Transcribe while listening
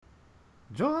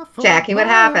Joyful Jackie, what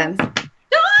Miles. happened?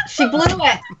 She blew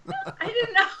it. I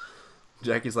didn't know.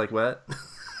 Jackie's like, what?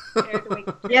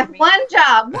 You have one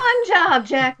job,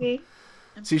 Jackie.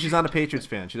 See, she's not a Patriots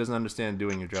fan. She doesn't understand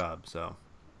doing your job, so.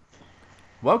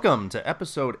 Welcome to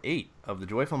episode 8 of the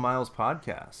Joyful Miles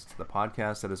podcast, the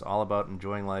podcast that is all about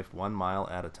enjoying life 1 mile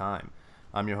at a time.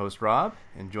 I'm your host, Rob,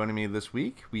 and joining me this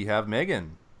week, we have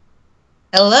Megan.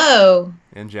 Hello.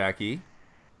 And Jackie.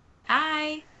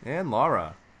 Hi. And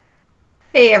Laura.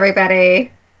 Hey,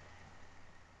 everybody.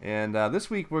 And this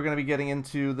week, we're going to be getting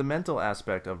into the mental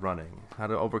aspect of running, how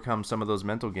to overcome some of those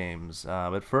mental games.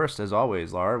 But first, as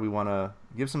always, Laura, we want to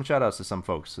give some shout-outs to some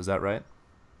folks. Is that right?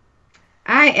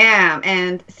 I am,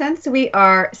 and since we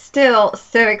are still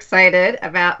so excited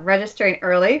about registering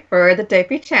early for the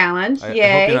Dopey Challenge,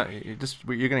 yay! I hope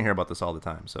you're going to hear about this all the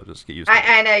time, so just get used to it.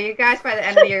 I know, you guys by the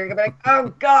end of the year, you're going to be like,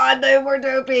 oh God, no more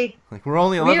Dopey. Like, we're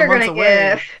only 11 months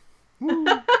away. I'm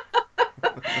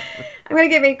going to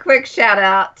give a quick shout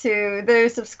out to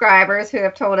those subscribers who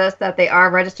have told us that they are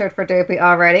registered for Dopey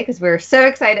already, because we're so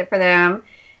excited for them.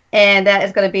 And that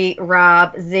is going to be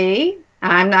Rob Z.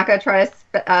 I'm not going to try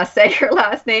to say her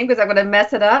last name because I'm going to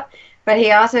mess it up. But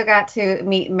he also got to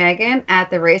meet Megan at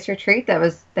the race retreat. That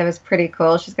was pretty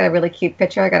cool. She's got a really cute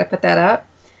picture. I got to put that up.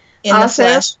 In the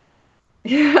flesh.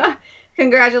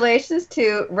 Congratulations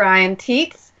to Ryan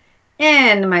Teets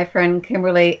and my friend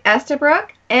Kimberly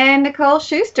Estabrook and Nicole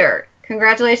Schuster.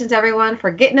 Congratulations, everyone,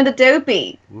 for getting into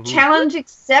Dopey. Woo-hoo. Challenge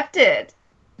accepted.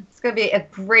 It's going to be a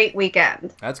great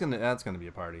weekend. That's gonna be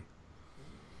a party.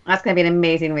 That's going to be an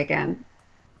amazing weekend.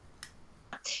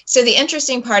 So the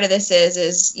interesting part of this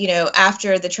is,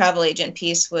 after the travel agent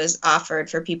piece was offered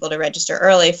for people to register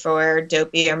early for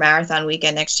Dopey or Marathon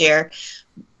weekend next year,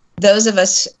 those of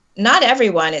us, not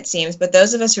everyone it seems, but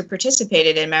those of us who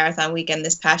participated in Marathon weekend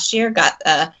this past year got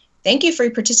a thank you for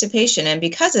your participation. And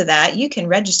because of that, you can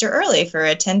register early for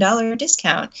a $10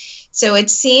 discount. So it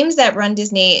seems that Run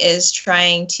Disney is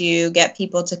trying to get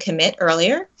people to commit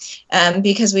earlier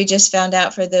because we just found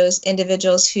out for those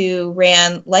individuals who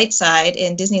ran Lightside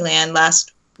in Disneyland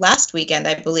last weekend,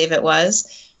 I believe it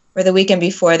was, or the weekend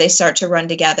before they start to run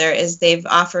together, is they've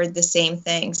offered the same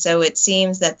thing. So it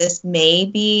seems that this may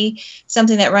be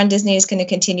something that Run Disney is going to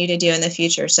continue to do in the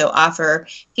future. So offer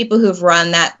people who've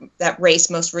run that race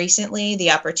most recently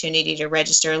the opportunity to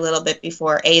register a little bit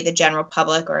before the general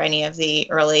public or any of the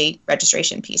early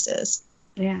registration pieces.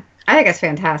 Yeah, I think it's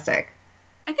fantastic.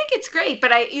 I think it's great,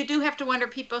 but you do have to wonder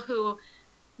people who,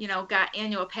 got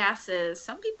annual passes.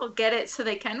 Some people get it so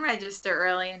they can register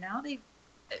early, and now they.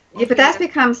 Yeah, but that's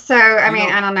become so.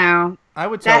 I don't know. I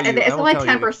would tell you it's only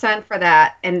 10% for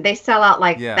that, and they sell out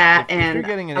like that. And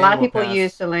a lot of people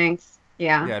use the links.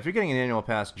 Yeah. Yeah, if you're getting an annual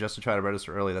pass just to try to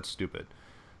register early, that's stupid.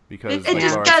 Because it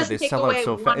just does they take sell away out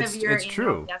so one fast. of your It's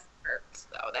true. pass perks,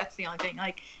 though. That's the only thing.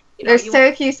 There's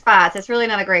so few spots. It's really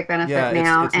not a great benefit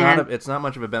now. It's not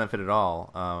much of a benefit at all.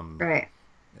 Right.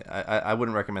 I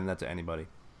wouldn't recommend that to anybody.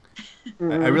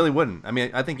 Mm-hmm. I really wouldn't. I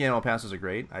mean, I think annual passes are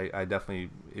great. I definitely,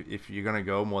 if you're going to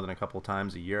go more than a couple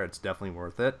times a year, it's definitely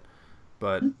worth it.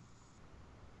 But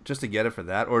just to get it for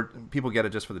that, or people get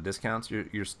it just for the discounts,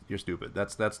 you're stupid.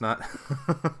 That's not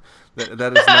that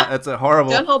is not. That's a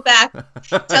horrible. Don't hold back.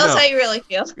 Tell us how you really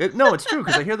feel. No, it's true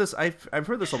because I hear this. I've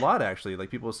heard this a lot actually. Like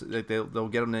people, they'll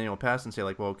get an annual pass and say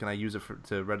like, well, can I use it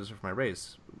to register for my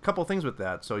race? A couple things with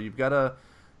that. So you've got to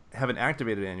have an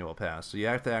activated annual pass. So you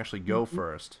have to actually go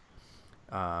first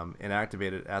and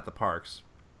activate it at the parks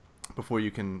before you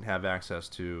can have access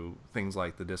to things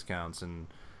like the discounts and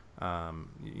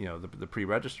the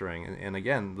pre-registering. And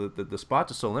again, the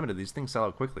spots are so limited. These things sell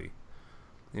out quickly.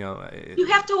 You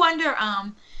have to wonder.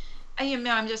 I'm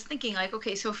just thinking like,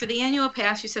 okay, so for the annual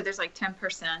pass, you said there's like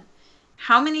 10%.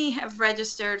 How many have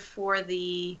registered for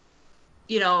the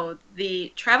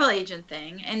the travel agent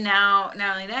thing? And now,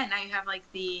 not only that, now you have like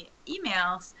the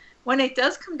emails. When it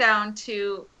does come down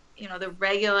to, the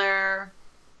regular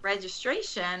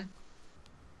registration,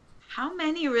 how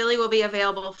many really will be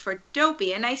available for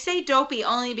Dopey? And I say Dopey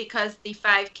only because the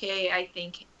 5K, I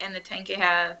think, and the 10K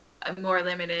have a more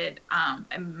limited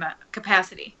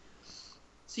capacity.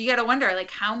 So you got to wonder,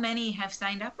 like, how many have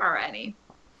signed up already?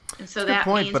 And so that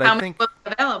means how many will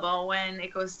be available when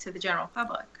it goes to the general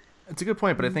public. It's a good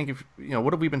point, but I think if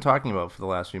what have we been talking about for the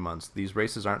last few months? These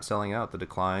races aren't selling out. The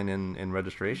decline in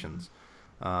registrations,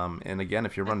 and again,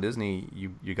 if you run Disney,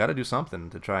 you got to do something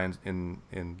to try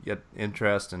and get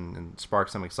interest and spark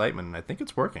some excitement. And I think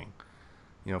it's working.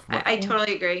 I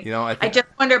totally agree. I just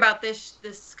wonder about this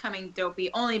coming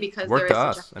Dopey only because work there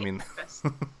is to such us. a I mean,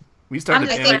 We started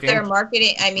I think their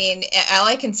marketing, I mean, all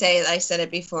I can say, I said it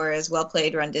before, is well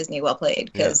played, Run Disney, well played,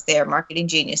 because they're marketing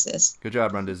geniuses. Good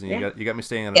job, Run Disney. You got me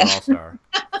staying at an all-star.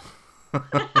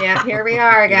 Yeah, here we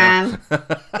are again.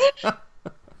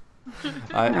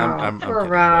 Poor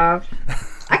Rob.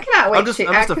 I cannot wait to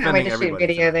shoot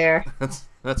video there.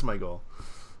 That's my goal.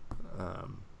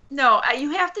 No,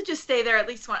 you have to just stay there at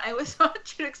least one. I always want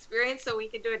you to experience so we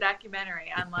can do a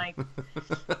documentary on like,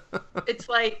 it's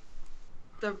like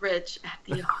the rich at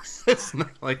the Oaks. It's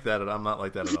not like that. I'm not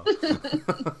like that at all.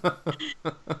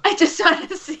 I just wanted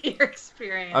to see your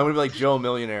experience. I'm gonna be like Joe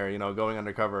Millionaire, going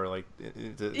undercover, like.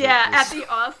 At the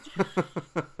Austin.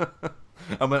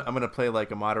 I'm gonna play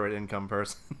like a moderate income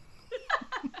person.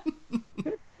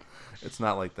 It's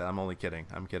not like that. I'm only kidding.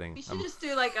 I'm kidding. You should just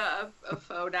do like a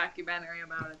faux documentary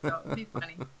about it. So it'd be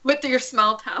funny with your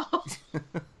small towels.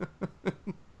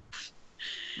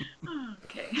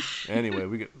 Okay.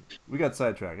 Anyway, we got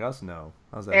sidetracked. Us no.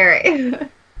 How's that? Very. Okay.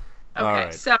 All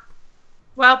right. So,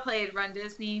 well played, Run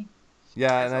Disney.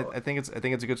 Yeah, and I think it's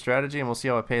a good strategy, and we'll see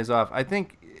how it pays off. I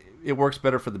think it works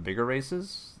better for the bigger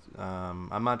races.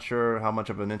 I'm not sure how much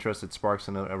of an interest it sparks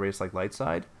in a race like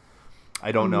Lightside.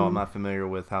 I don't know. I'm not familiar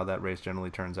with how that race generally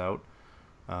turns out.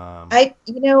 I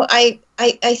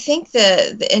think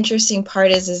the interesting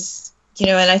part is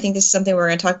and I think this is something we're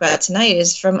going to talk about tonight,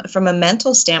 is from a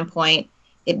mental standpoint,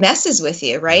 it messes with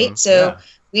you, right? Mm-hmm. So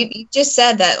we just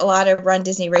said that a lot of Run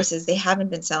Disney races, they haven't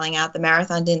been selling out. The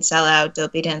marathon didn't sell out.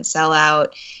 Dopey didn't sell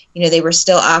out. They were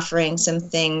still offering some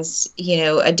things,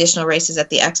 additional races at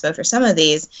the expo for some of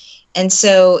these. And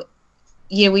so,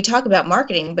 we talk about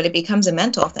marketing, but it becomes a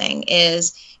mental thing,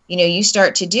 is, you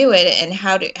start to do it, and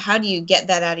how do you get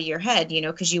that out of your head,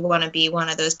 because you want to be one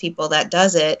of those people that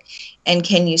does it. And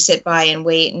can you sit by and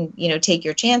wait and, take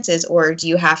your chances, or do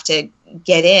you have to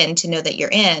get in to know that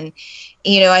you're in?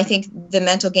 I think the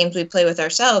mental games we play with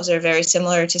ourselves are very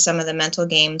similar to some of the mental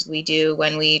games we do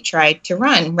when we try to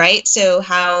run, right? So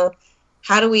how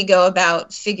do we go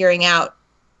about figuring out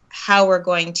how we're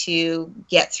going to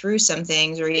get through some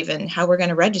things, or even how we're going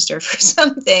to register for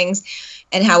some things,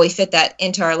 and how we fit that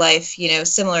into our life,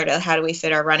 similar to how do we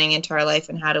fit our running into our life,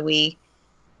 and how do we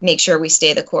make sure we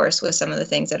stay the course with some of the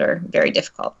things that are very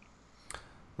difficult.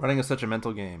 Running is such a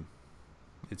mental game.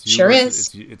 It's you sure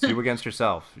is. It's you against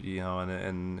yourself,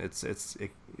 and it's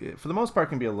for the most part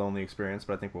can be a lonely experience,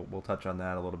 but I think we'll touch on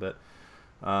that a little bit.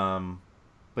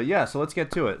 But yeah, so let's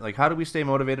get to it. Like, how do we stay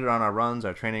motivated on our runs,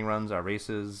 our training runs, our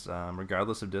races,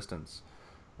 regardless of distance?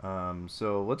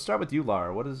 So let's start with you,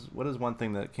 Lara. What is one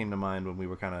thing that came to mind when we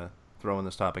were kind of throwing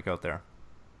this topic out there?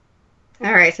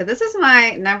 All right, so this is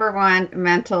my number one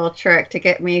mental trick to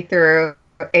get me through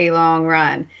a long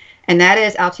run. And that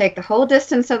is, I'll take the whole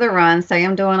distance of the run. Say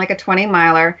I'm doing like a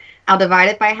 20-miler. I'll divide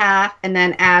it by half and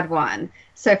then add one.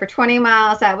 So for 20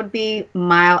 miles, that would be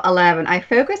mile 11. I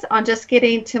focus on just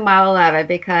getting to mile 11,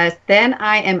 because then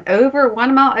I am over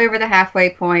 1 mile over the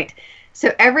halfway point.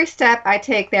 So every step I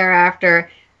take thereafter,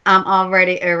 I'm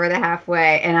already over the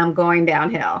halfway and I'm going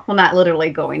downhill. Well, not literally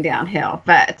going downhill,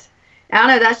 but I don't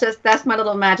know. That's my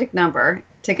little magic number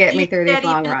to get me through these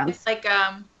long runs. Like,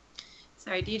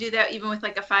 do you do that even with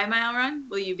like a 5-mile run?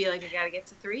 Will you be like, I got to get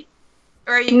to 3?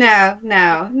 Or are you No.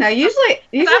 Usually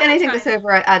anything that's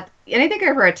anything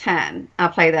over a 10, I'll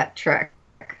play that trick.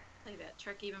 Play that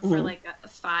trick even for like a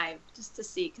 5, just to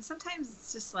see. Because sometimes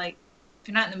it's just like, if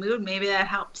you're not in the mood, maybe that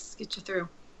helps get you through.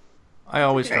 I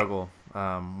always struggle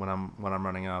when I'm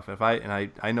running off.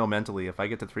 I know mentally, if I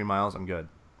get to 3 miles, I'm good.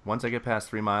 Once I get past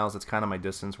 3 miles, it's kind of my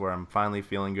distance where I'm finally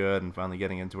feeling good and finally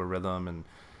getting into a rhythm. And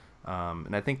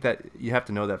I think that you have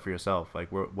to know that for yourself. Like,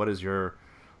 what is your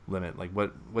limit? Like,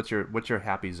 what's your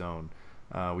happy zone,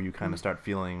 where you kind of start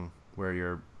feeling where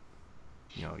you're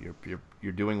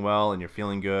doing well and you're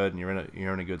feeling good and you're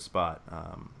in a good spot,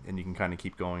 and you can kind of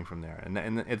keep going from there.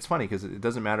 And it's funny because it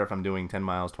doesn't matter if I'm doing 10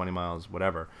 miles, 20 miles,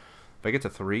 whatever. If I get to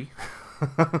 3,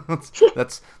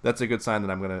 that's a good sign that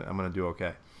I'm gonna do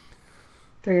okay.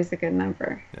 3 is a good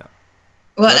number. Yeah.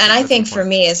 Well, and I think for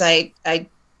me is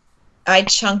I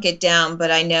chunk it down, but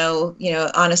I know,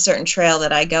 on a certain trail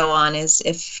that I go on, is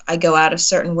if I go out a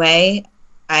certain way,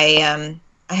 I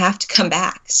have to come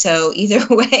back. So either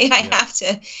way, I have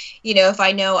to, if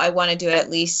I know I want to do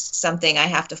at least something, I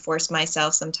have to force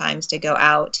myself sometimes to go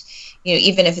out,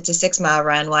 even if it's a 6-mile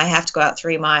run, well, I have to go out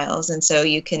 3 miles. And so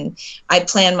I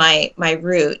plan my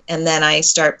route, and then I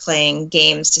start playing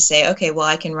games to say, okay, well,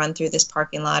 I can run through this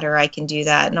parking lot, or I can do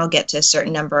that, and I'll get to a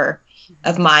certain number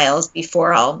of miles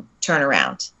before I'll turn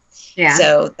around. Yeah.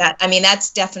 So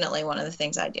that's definitely one of the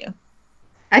things I do.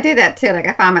 I do that too. Like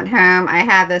if I'm at home, I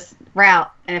have this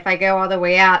route, and if I go all the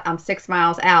way out, I'm 6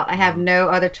 miles out. I have no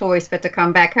other choice but to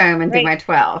come back home and do my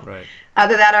 12. Right.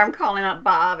 Other than that, I'm calling up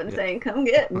Bob and saying, "Come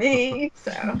get me."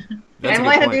 So I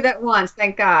only had to do that once,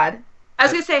 thank God. I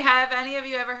was gonna say, have any of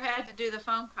you ever had to do the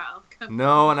phone call?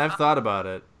 No, and I've thought about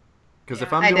it. Because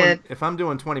if I'm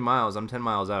doing 20 miles, I'm 10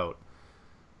 miles out.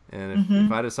 And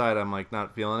if I decide I'm like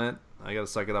not feeling it, I got to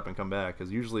suck it up and come back.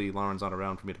 Because usually Lauren's not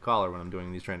around for me to call her when I'm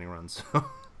doing these training runs. So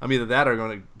I'm either that or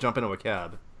going to jump into a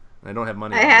cab. And I don't have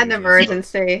money. I had an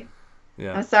emergency. So.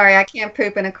 Yeah. I'm sorry, I can't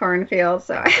poop in a cornfield,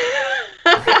 so I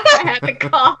had to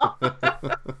call.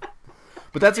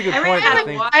 But that's a good point.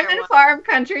 I'm in farm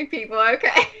country, people.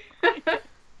 Okay.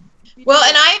 Well,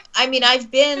 and I've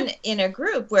been in a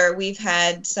group where we've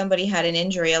had somebody had an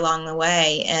injury along the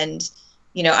way, and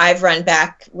I've run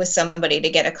back with somebody to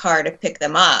get a car to pick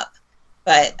them up,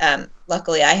 but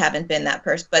luckily I haven't been that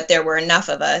person. But there were enough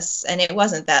of us, and it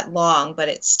wasn't that long, but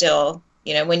it's still,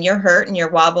 when you're hurt and you're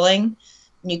wobbling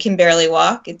and you can barely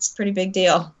walk, it's a pretty big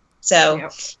deal. So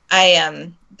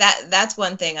yep. That's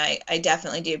one thing I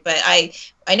definitely do, but I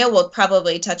know we'll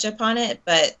probably touch upon it,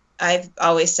 but I've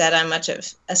always said I'm much of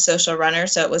a social runner,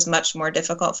 so it was much more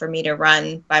difficult for me to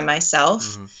run by myself,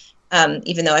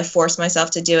 even though I forced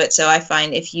myself to do it. So I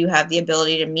find if you have the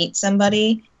ability to meet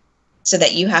somebody so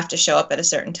that you have to show up at a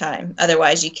certain time,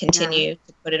 otherwise you continue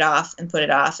to put it off and put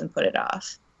it off and put it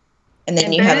off. And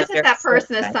then you have that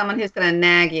person is someone who's going to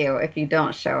nag you if you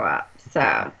don't show up. So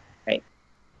right.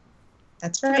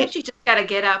 That's right. Sometimes you just got to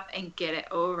get up and get it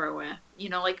over with.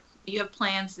 Like you have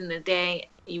plans in the day,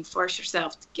 you force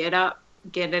yourself to get up,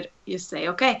 get it. You say,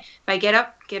 okay, if I get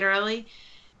up, get early,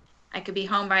 I could be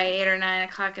home by 8 or 9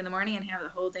 o'clock in the morning and have the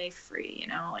whole day free.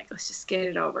 Let's just get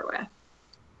it over with.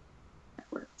 That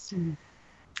works.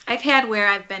 I've had where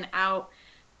I've been out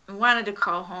and wanted to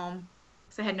call home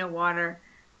because I had no water,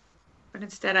 but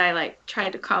instead I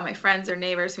tried to call my friends or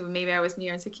neighbors who maybe I was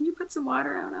near and say, "Can you put some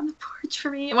water out on the porch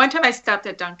for me?" And one time I stopped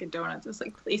at Dunkin' Donuts. I was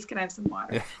like, "Please, can I have some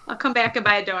water? Yeah. I'll come back and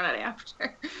buy a donut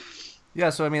after." Yeah,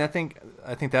 so I think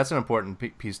that's an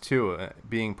important piece too.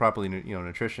 Being properly,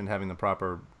 nutrition, having the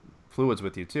proper fluids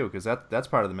with you too, because that's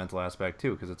part of the mental aspect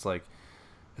too. Because it's like,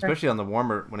 especially on the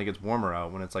when it gets warmer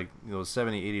out, when it's like those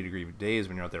 70, 80 degree days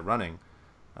when you're out there running,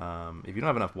 if you don't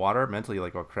have enough water, mentally you're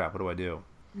like, oh crap, what do I do?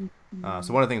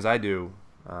 So one of the things I do,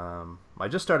 I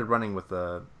just started running with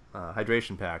the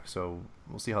hydration pack, so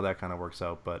we'll see how that kind of works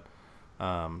out. But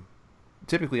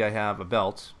typically I have a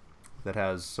belt that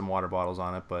has some water bottles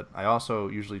on it, but I also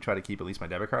usually try to keep at least my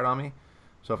debit card on me.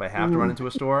 So if I have to run into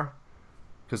a store,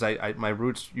 because my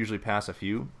routes usually pass a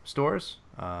few stores,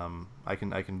 I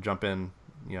can jump in,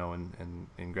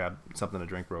 and grab something to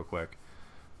drink real quick.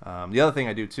 The other thing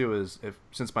I do too is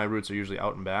since my routes are usually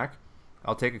out and back,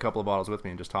 I'll take a couple of bottles with me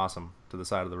and just toss them to the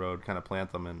side of the road, kind of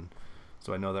plant them, and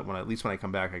so I know that at least when I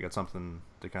come back, I got something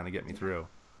to kind of get me through.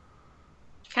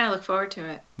 Kind of look forward to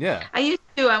it. Yeah. I used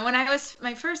to, when I was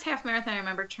my first half marathon, I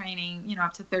remember training,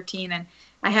 up to 13, and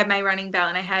I had my running belt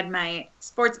and I had my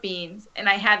sports beans, and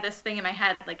I had this thing in my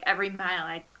head, like every mile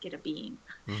I'd get a bean.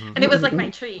 And it was like my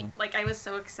treat. Like I was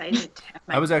so excited to have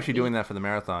my I was actually doing that for the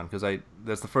marathon because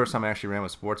that's the first time I actually ran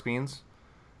with sports beans,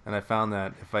 and I found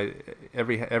that if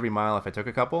every mile if I took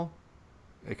a couple,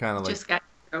 it kind of just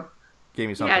gave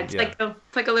me something. Yeah,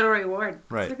 it's like a little reward.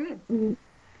 Right. So good.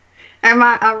 And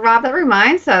Rob, that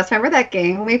reminds us, remember that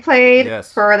game we played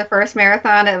for the first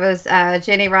marathon? It was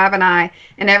Jenny, Rob, and I.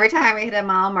 And every time we hit a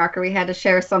mile marker, we had to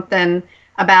share something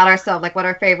about ourselves, like what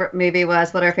our favorite movie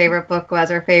was, what our favorite book was,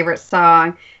 our favorite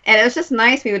song. And it was just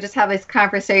nice. We would just have this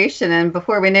conversation, and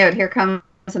before we knew it, here comes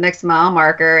the next mile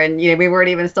marker, and we weren't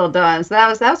even still done. So that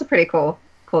was a pretty cool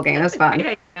game. It was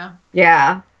fun.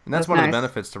 Yeah. And that's one of the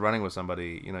benefits to running with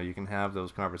somebody. You can have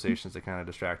those conversations that kind of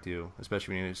distract you,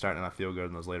 especially when you're starting to not feel good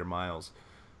in those later miles.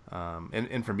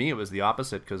 And for me, it was the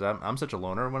opposite because I'm such a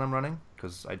loner when I'm running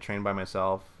because I train by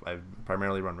myself. I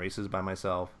primarily run races by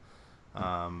myself.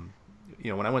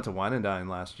 When I went to Wyandotte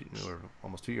last year, or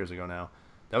almost 2 years ago now,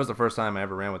 that was the first time I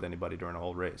ever ran with anybody during a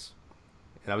whole race.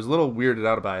 And I was a little weirded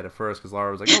out by it at first because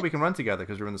Laura was like, "Oh, we can run together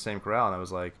because we're in the same corral," and I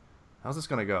was like, how's this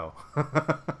gonna go?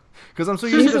 Because I'm so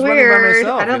used to just running by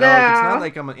myself. I don't know. It's not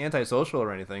like I'm an antisocial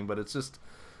or anything, but it's just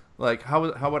like how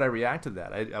would I react to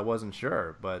that? I wasn't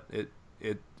sure, but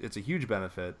it's a huge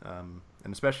benefit, and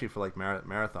especially for like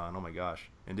marathon. Oh my gosh,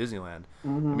 in Disneyland. I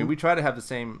mean, we try to have the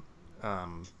same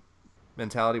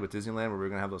mentality with Disneyland where we were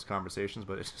gonna have those conversations,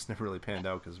 but it just never really panned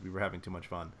out because we were having too much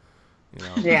fun.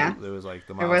 Yeah. It was like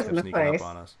the miles kept sneaking up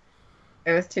on us.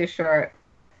 It was too short.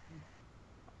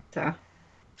 So.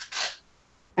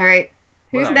 All right.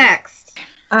 Who's next?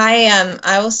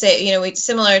 I will say, we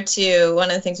similar to one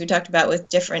of the things we talked about with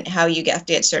different how you have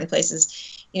to get to certain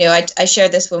places. I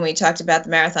shared this when we talked about the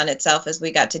marathon itself as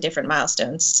we got to different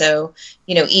milestones. So,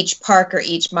 each park or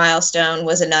each milestone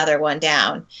was another one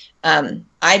down.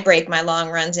 I break my long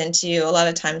runs into a lot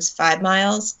of times 5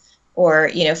 miles or,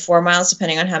 4 miles,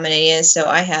 depending on how many it is. So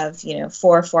I have,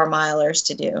 4 4-milers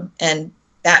to do. And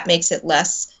that makes it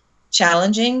less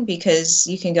challenging because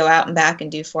you can go out and back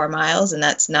and do 4 miles, and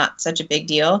that's not such a big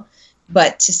deal.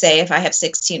 But to say if I have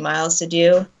 16 miles to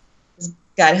do,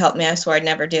 God help me, I swore I'd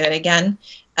never do it again.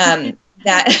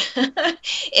 That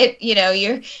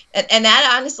and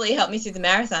that honestly helped me through the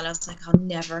marathon. I was like, I'll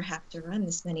never have to run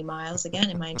this many miles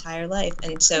again in my entire life.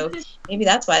 And so maybe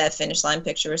that's why that finish line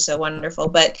picture was so wonderful.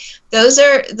 But those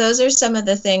are some of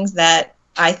the things that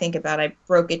I think about. I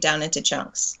broke it down into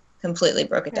chunks, completely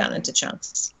broke it down into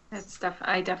chunks. That's stuff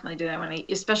I definitely do that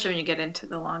especially when you get into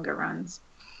the longer runs,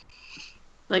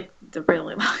 like the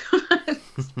really long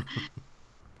ones.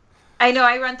 I know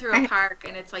I run through a park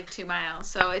and it's like 2 miles,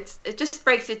 so it just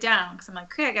breaks it down because I'm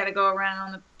like, okay, I got to go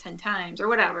around 10 times or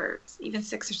whatever, even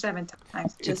 6 or 7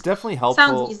 times. It's definitely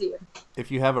helpful. Sounds easier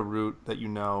if you have a route that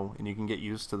and you can get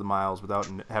used to the miles without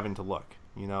having to look.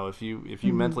 If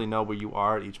you mentally know where you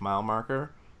are at each mile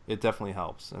marker, it definitely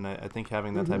helps. And I think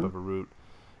having that type of a route,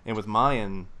 and with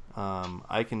Mayan,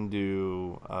 I can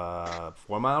do a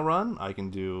 4-mile run, I can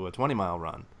do a 20-mile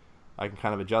run. I can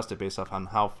kind of adjust it based off on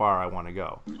how far I want to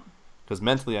go. Because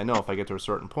mentally, I know if I get to a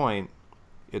certain point,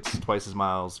 it's twice as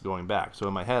miles going back. So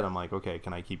in my head, I'm like, okay,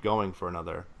 can I keep going for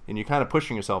another? And you're kind of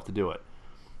pushing yourself to do it.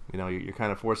 You're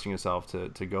kind of forcing yourself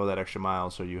to go that extra mile,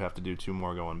 so you have to do 2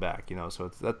 more going back.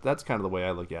 So that's kind of the way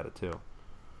I look at it too.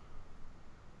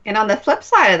 And on the flip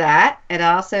side of that, it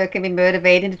also can be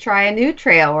motivating to try a new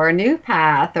trail or a new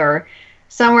path or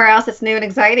somewhere else that's new and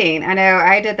exciting. I know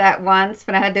I did that once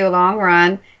when I had to do a long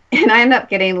run, and I ended up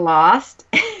getting lost.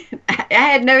 I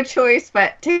had no choice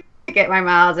but to get my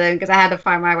miles in because I had to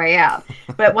find my way out.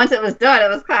 But once it was done, it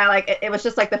was kind of like it was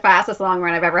just like the fastest long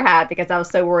run I've ever had because I was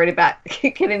so worried about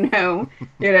getting home,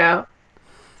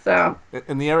 So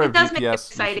in the era of it does GPS, make it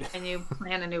exciting when you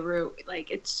plan a new route.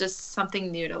 Like it's just something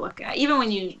new to look at. Even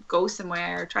when you go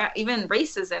somewhere or try even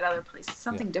races at other places,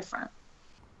 something different.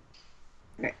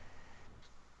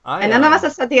 And none of us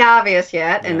have said the obvious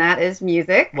yet, and that is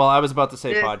music. Well, I was about to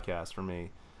say podcast for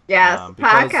me. Yes,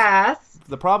 podcast.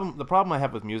 The problem I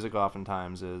have with music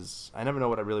oftentimes is I never know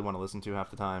what I really want to listen to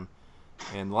half the time.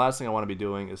 And the last thing I want to be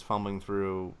doing is fumbling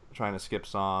through trying to skip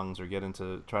songs or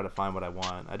try to find what I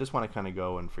want. I just want to kind of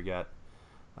go and forget.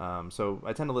 So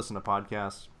I tend to listen to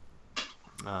podcasts,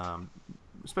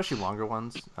 especially longer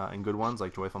ones and good ones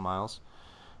like Joyful Miles.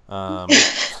 Well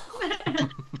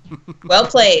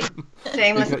played.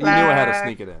 Shameless you knew I had to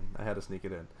sneak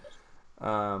it in.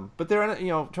 But they're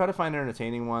try to find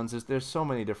entertaining ones. There's so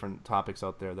many different topics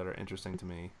out there that are interesting to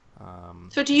me.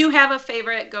 So do you have a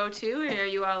favorite go-to, or are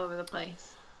you all over the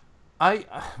place? I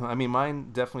mean,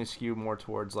 mine definitely skew more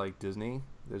towards like Disney.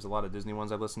 There's a lot of Disney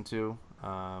ones I listen to.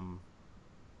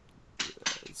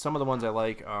 Some of the ones I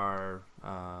like are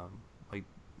like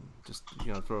just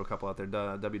throw a couple out there.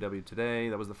 WW Today,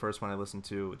 that was the first one I listened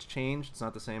to. It's changed. It's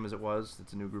not the same as it was.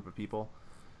 It's a new group of people,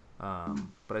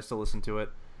 but I still listen to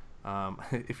it.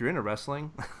 If you're into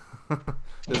wrestling,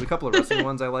 there's a couple of wrestling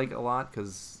ones I like a lot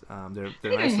because they're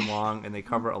nice and long and they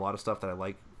cover a lot of stuff that I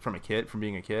like from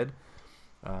being a kid.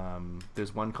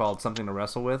 There's one called Something to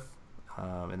Wrestle With,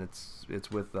 and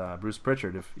it's with Bruce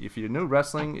Pritchard. If you knew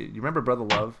wrestling, you remember Brother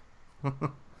Love?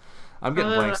 I'm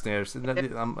getting blank stares.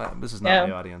 This is not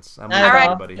my audience. I'm with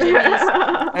everybody here.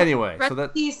 Anyway, so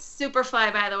that he's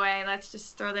Superfly, by the way. Let's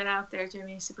just throw that out there,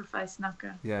 Jimmy. Superfly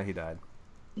Snuka. Yeah, he died.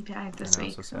 He died this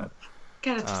week. So sad.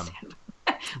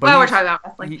 Well, we're talking about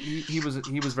wrestling. He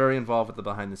was very involved with the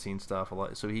behind the scenes stuff a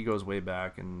lot. So he goes way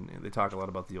back, and they talk a lot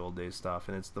about the old days stuff.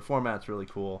 And the format's really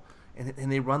cool,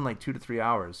 and they run like 2 to 3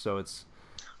 hours. So it's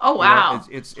wow.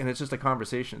 It's just a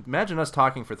conversation. Imagine us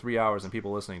talking for 3 hours and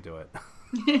people listening to it.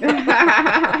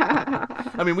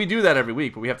 I mean, we do that every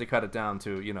week, but we have to cut it down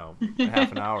to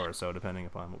half an hour or so, depending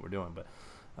upon what we're doing. But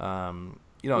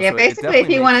so basically, if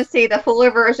you want to see the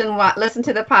fuller version, listen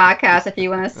to the podcast. If you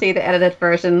want to see the edited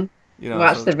version,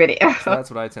 watch the video. So that's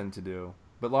what I tend to do.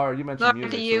 But Laura, you mentioned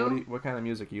music. So what kind of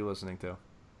music are you listening to?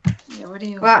 Yeah, what do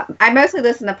you? Well, I mostly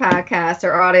listen to podcasts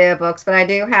or audiobooks, but I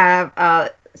do have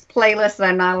playlists that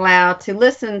I'm not allowed to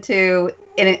listen to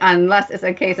unless it's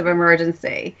in case of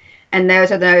emergency. And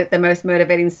those are the most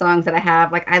motivating songs that I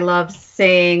have. Like, I love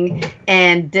Sing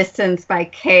and Distance by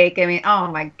Cake. I mean, oh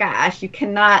my gosh, you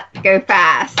cannot go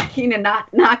fast. You know,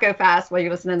 not go fast while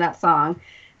you're listening to that song.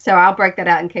 So I'll break that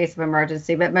out in case of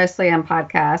emergency, but mostly on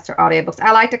podcasts or audiobooks.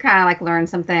 I like to kind of like learn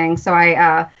some things. So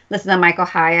I listen to Michael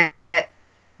Hyatt,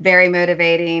 very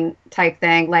motivating type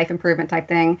thing, life improvement type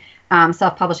thing,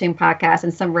 self-publishing podcasts,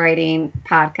 and some writing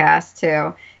podcasts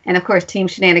too. And of course, Team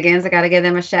Shenanigans. I got to give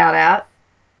them a shout out.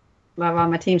 Love all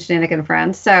my Team Shenanigan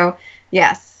friends. So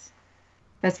yes,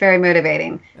 that's very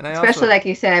motivating, and especially like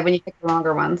you said, when you pick the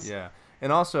longer ones. Yeah,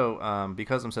 and also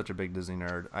because I'm such a big Disney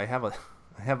nerd, I have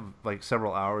like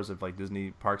several hours of like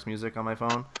Disney parks music on my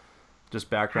phone, just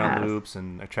background loops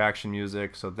and attraction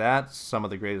music. So that's some of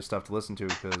the greatest stuff to listen to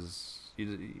because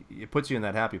it puts you in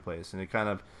that happy place, and it kind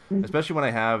of, especially when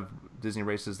I have Disney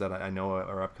races that I know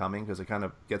are upcoming, because it kind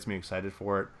of gets me excited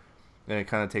for it, and it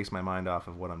kind of takes my mind off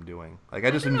of what I'm doing. Like I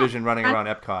just envision running around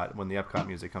Epcot when the Epcot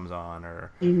music comes on,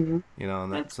 or you know,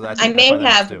 and that, so that's. I may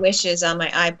have wishes on my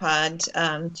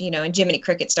iPod, you know, and Jiminy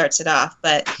Cricket starts it off,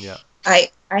 but yeah. I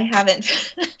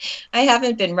haven't I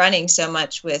haven't been running so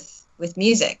much with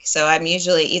music, so I'm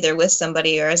usually either with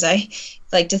somebody or, as I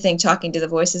like to think, talking to the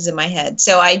voices in my head.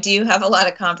 So I do have a lot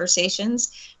of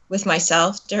conversations with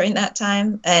myself during that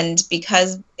time, and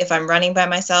because if I'm running by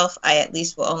myself, I at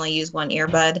least will only use one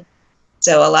earbud.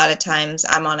 So a lot of times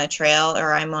I'm on a trail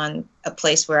or I'm on a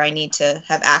place where I need to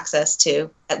have access to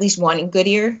at least one good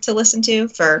ear to listen to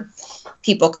for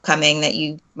people coming that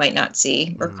you might not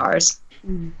see, or cars.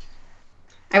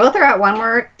 I will throw out one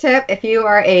more tip. If you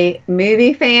are a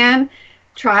movie fan,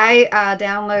 try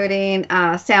downloading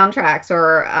soundtracks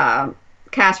or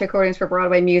cast recordings for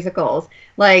Broadway musicals.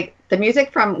 Like the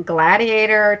music from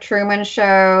Gladiator, Truman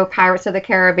Show, Pirates of the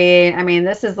Caribbean. I mean,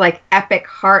 this is like epic,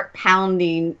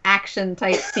 heart-pounding,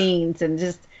 action-type scenes, and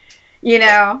just, you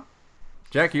know.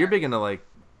 Jackie, you're big into like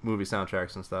movie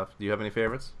soundtracks and stuff. Do you have any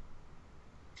favorites?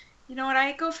 You know what?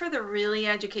 I go for the really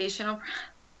educational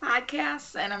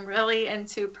podcasts, and I'm really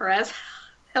into Perez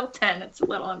Hilton. It's a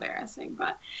little embarrassing,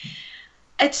 but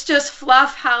it's just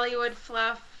fluff, Hollywood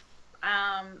fluff.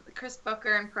 Chris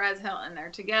Booker and Perez Hilton,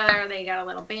 they're together. They got a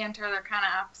little banter. They're kind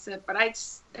of opposite, but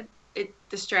it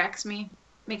distracts me,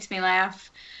 makes me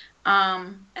laugh.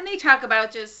 And they talk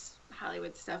about just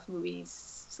Hollywood stuff,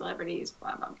 movies, celebrities,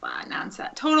 blah, blah, blah,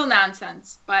 nonsense, total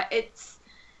nonsense. But it's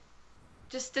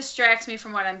just distracts me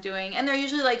from what I'm doing. And they're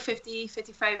usually like 50,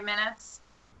 55 minutes.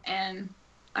 And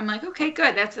I'm like, okay,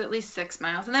 good. That's at least 6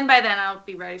 miles. And then by then I'll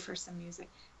be ready for some music.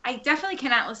 I definitely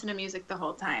cannot listen to music the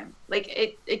whole time. Like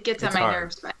it gets on my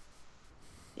nerves. But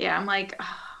yeah, I'm like,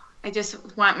 oh, I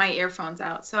just want my earphones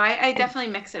out. So I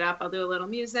definitely mix it up. I'll do a little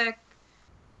music.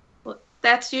 Well,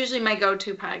 that's usually my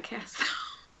go-to podcast.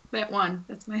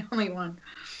 That's my only one.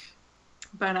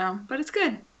 But it's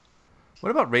good. What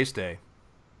about race day?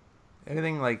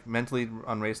 Anything like mentally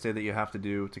on race day that you have to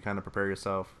do to kind of prepare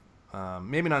yourself?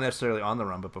 Maybe not necessarily on the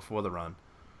run, but before the run.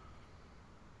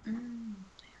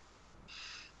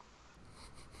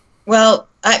 Well,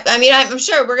 I mean, I'm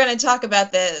sure we're going to talk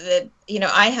about the you know,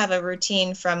 I have a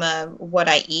routine from what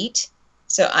I eat.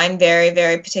 So I'm very,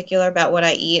 very particular about what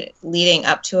I eat leading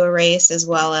up to a race, as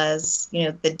well as, you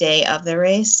know, the day of the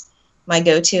race. My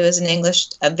go-to is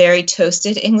a very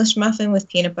toasted English muffin with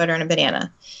peanut butter and a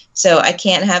banana. So I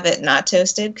can't have it not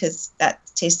toasted because that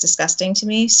tastes disgusting to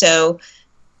me. So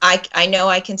I know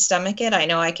I can stomach it. I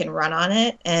know I can run on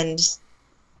it. And,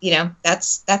 you know,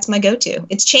 that's my go-to.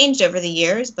 It's changed over the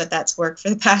years, but that's worked for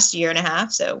the past year and a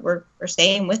half. So we're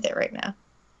staying with it right now.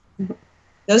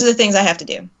 Those are the things I have to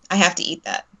do. I have to eat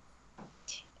that.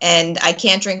 And I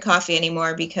can't drink coffee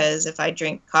anymore, because if I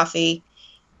drink coffee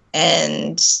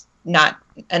and not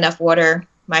enough water,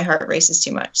 my heart races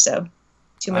too much. So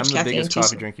too much caffeine. I'm the biggest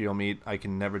coffee drinker you'll meet. I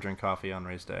can never drink coffee on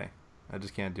race day. I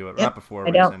just can't do it. Yep, not before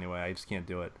a race anyway. I just can't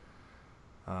do it.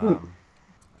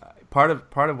 Part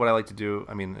of what I like to do,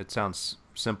 I mean, it sounds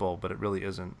simple, but it really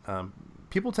isn't.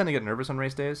 People tend to get nervous on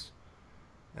race days,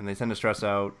 and they tend to stress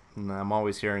out. And I'm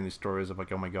always hearing these stories of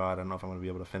like, oh my God, I don't know if I'm going to be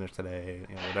able to finish today,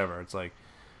 you know, whatever. It's like,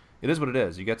 it is what it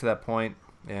is. You get to that point,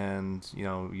 and you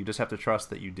know, you just have to trust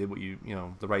that you did what you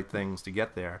know, the right things to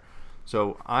get there.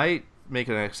 So I make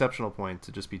it an exceptional point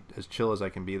to just be as chill as I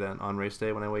can be then on race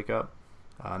day when I wake up.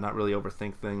 Not really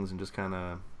overthink things and just kind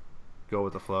of go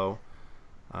with the flow,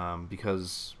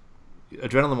 because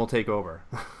adrenaline will take over.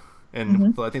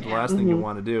 And I think the last thing you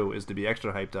want to do is to be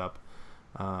extra hyped up.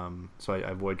 So I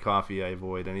avoid coffee. I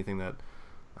avoid anything that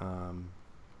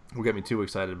will get me too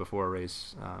excited before a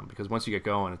race, because once you get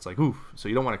going, it's like, oof. So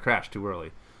you don't want to crash too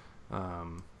early.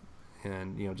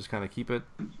 And, you know, just kind of keep it.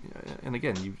 And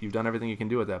again, you've done everything you can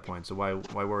do at that point. So why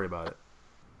worry about it?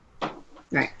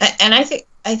 Right. And I think,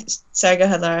 sorry, go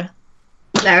ahead, Laura.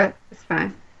 No, it's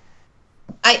fine.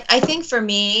 I think for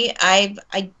me,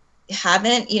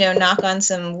 haven't, knock on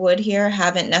some wood here,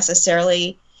 haven't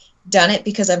necessarily done it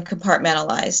because I'm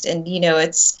compartmentalized. And,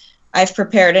 I've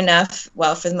prepared enough,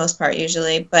 well, for the most part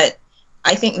usually, but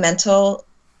I think the mental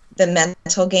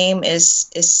game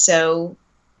is so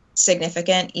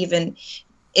significant. Even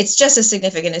it's just as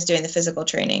significant as doing the physical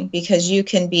training, because you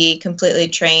can be completely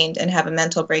trained and have a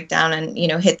mental breakdown and,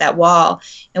 hit that wall.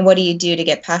 And what do you do to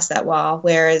get past that wall?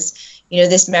 Whereas,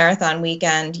 this marathon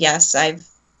weekend, yes, I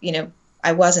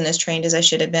wasn't as trained as I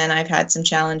should have been. I've had some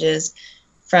challenges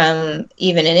from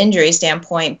even an injury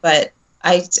standpoint, but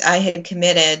I had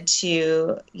committed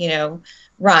to,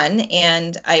 run,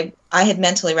 and I had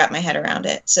mentally wrapped my head around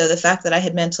it. So the fact that I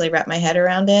had mentally wrapped my head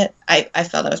around it, I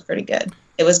felt I was pretty good.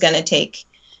 It was going to take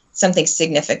something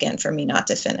significant for me not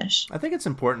to finish. I think it's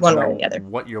important to know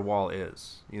what your wall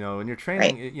is. In your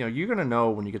training, right. You're going to know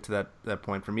when you get to that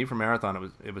point. For me, for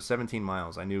marathon, it was 17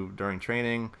 miles. I knew during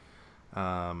training,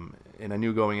 and I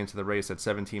knew going into the race that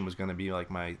 17 was going to be like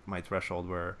my threshold,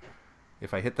 where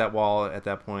if I hit that wall at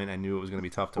that point, I knew it was going to be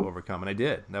tough to overcome. And I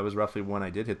did. That was roughly when I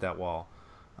did hit that wall.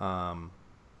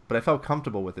 But I felt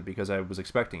comfortable with it because I was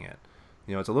expecting it.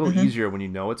 It's a little easier when you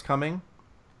know it's coming,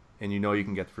 and you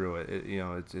can get through it.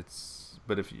 It's.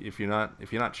 But if you're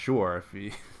not sure,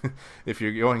 if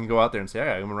you're going to go out there and say,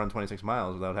 I'm going to run 26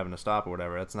 miles without having to stop or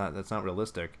whatever, that's not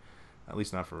realistic. At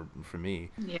least not for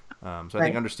me. Yeah. So I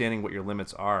think understanding what your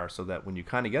limits are, so that when you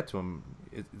kind of get to them,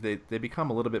 they become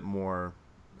a little bit more.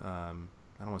 I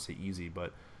don't want to say easy,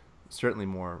 but certainly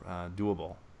more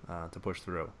doable to push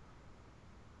through.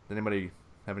 Did anybody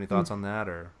have any thoughts on that,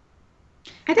 or?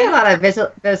 I did a lot of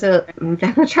I'm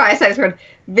gonna try this word,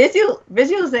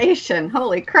 visualization.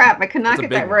 Holy crap! I could not get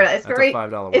that word. It's very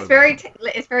 $5 word.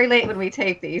 It's very late when we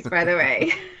tape these, by the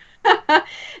way.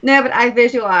 No, but I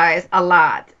visualize a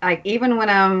lot. Like even when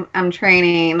I'm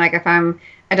training, like if I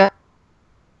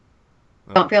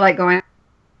don't feel like going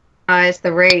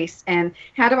the race, and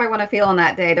how do I want to feel on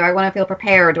that day? Do I want to feel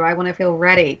prepared? Do I want to feel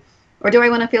ready? Or do I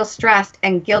want to feel stressed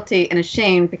and guilty and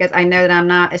ashamed because I know that I'm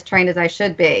not as trained as I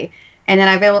should be? And then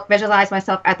I visualize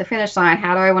myself at the finish line.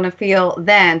 How do I want to feel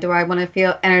then? Do I want to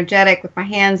feel energetic with my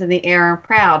hands in the air and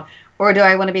proud? Or do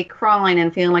I want to be crawling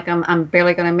and feeling like I'm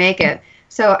barely going to make it?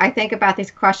 So I think about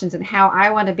these questions and how I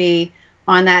want to be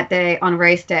on that day, on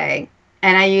race day.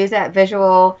 And I use that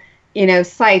visual,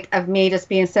 sight of me just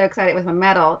being so excited with my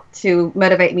medal to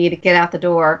motivate me to get out the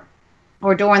door.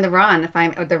 Or during the run,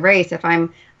 or the race, if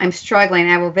I'm struggling,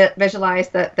 I will visualize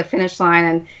the finish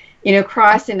line and,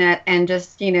 crossing it and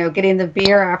just, getting the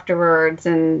beer afterwards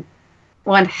and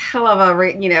one hell of a,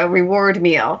 reward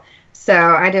meal. So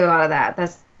I do a lot of that.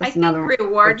 That's another one.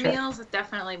 Reward meals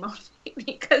definitely motivate me,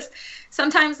 because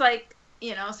sometimes, like,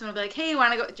 someone will be like, hey,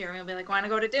 Jeremy will be like, want to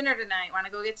go to dinner tonight? Want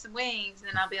to go get some wings?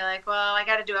 And I'll be like, well, I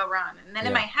got to do a run. And then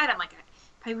in my head, I'm like,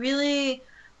 if I really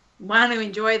want to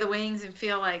enjoy the wings and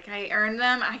feel like I earned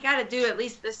them, I got to do at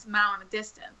least this amount of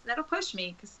distance. That'll push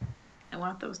me, because I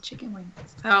want those chicken wings.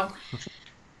 So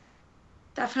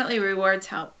definitely rewards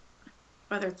help,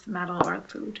 whether it's the medal or the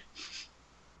food.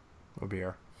 Or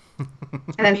beer.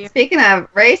 And then speaking of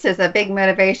races, a big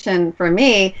motivation for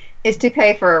me is to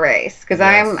pay for a race, because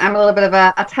I'm a little bit of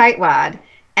a tightwad.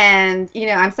 And,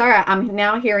 I'm sorry, I'm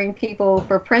now hearing people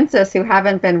for Princess who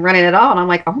haven't been running at all. And I'm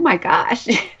like, oh my gosh,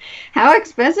 how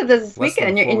expensive is this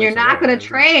weekend? And you're not going to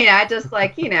train. I just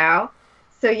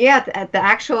So yeah, the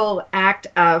actual act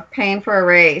of paying for a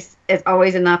race is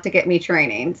always enough to get me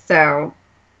training. So,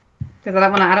 because I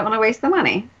don't want to waste the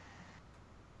money.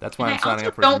 That's why I'm signing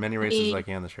up for as many races as I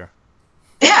can this year.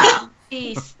 Yeah,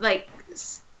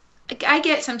 I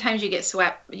get, sometimes you get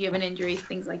swept, you have an injury,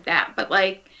 things like that. But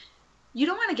you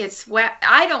don't want to get swept.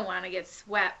 I don't want to get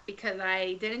swept because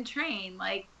I didn't train.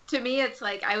 To me, it's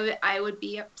like I would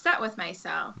be upset with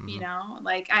myself.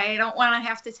 I don't want to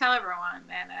have to tell everyone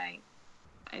that I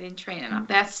didn't train enough.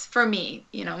 That's for me.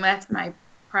 That's my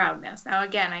proudness. Now,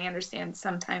 again, I understand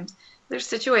sometimes there's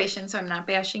situations, so I'm not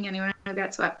bashing anyone who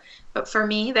got swept. But for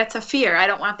me, that's a fear. I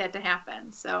don't want that to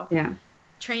happen. So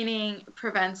training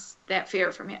prevents that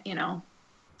fear from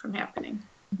happening.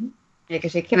 Mm-hmm. Yeah,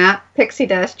 because you cannot pixie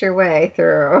dust your way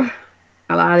through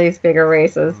a lot of these bigger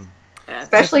races,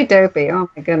 especially dopey. Oh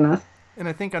my goodness. And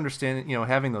I think understanding,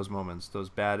 having those moments, those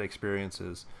bad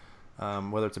experiences,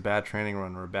 whether it's a bad training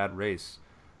run or a bad race.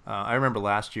 I remember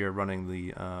last year running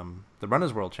the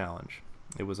Runners World Challenge.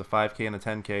 It was a 5K and a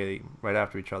 10K right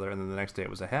after each other, and then the next day it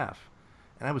was a half.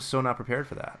 And I was so not prepared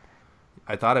for that.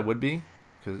 I thought I would be,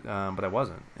 but I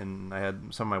wasn't. And I had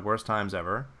some of my worst times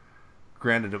ever.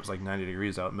 Granted, it was like 90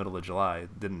 degrees out, middle of July.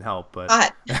 It didn't help,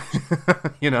 but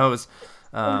it was.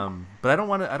 But I don't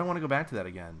want to go back to that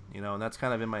again. And that's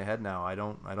kind of in my head now. I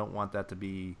don't want that to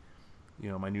be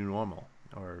my new normal,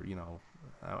 or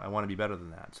I want to be better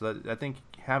than that. So I think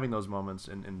having those moments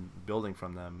and building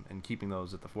from them and keeping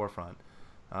those at the forefront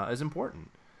is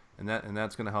important, and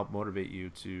that's going to help motivate you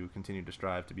to continue to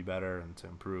strive to be better and to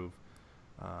improve,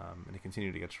 and to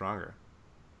continue to get stronger.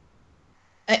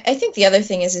 I think the other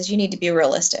thing is you need to be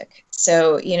realistic.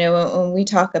 So, when we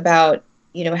talk about,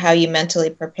 how you mentally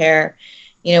prepare,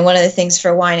 one of the things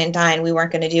for Wine and Dine, we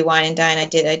weren't going to do Wine and Dine. I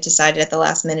decided at the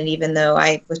last minute, even though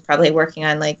I was probably working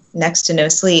on like next to no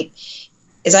sleep,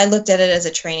 is I looked at it as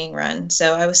a training run.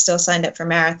 So I was still signed up for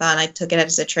marathon. I took it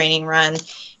as a training run,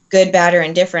 good, bad, or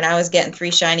indifferent. I was getting 3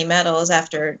 shiny medals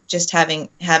after just having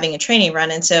a training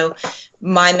run. And so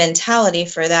my mentality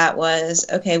for that was,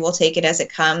 okay, we'll take it as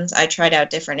it comes. I tried out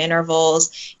different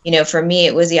intervals. For me,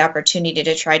 it was the opportunity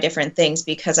to try different things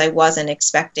because I wasn't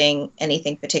expecting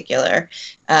anything particular.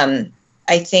 I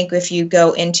think if you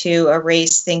go into a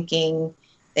race thinking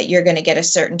that you're going to get a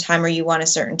certain time or you want a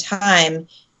certain time,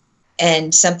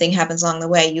 and something happens along the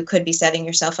way, you could be setting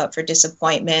yourself up for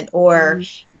disappointment, or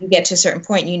you get to a certain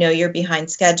point, you're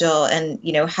behind schedule, and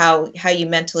how you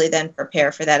mentally then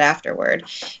prepare for that afterward.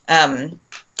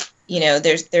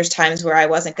 There's times where I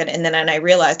wasn't going to, and then I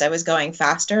realized I was going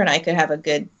faster and I could have a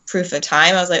good proof of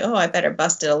time. I was like, oh, I better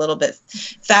bust it a little bit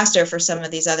faster for some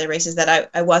of these other races that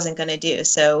I wasn't going to do.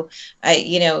 So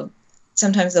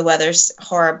sometimes the weather's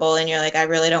horrible and you're like, I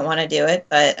really don't want to do it.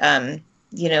 But,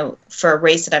 for a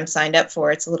race that I'm signed up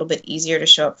for, it's a little bit easier to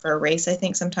show up for a race, I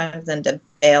think, sometimes than to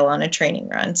bail on a training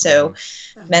run. So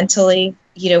mentally,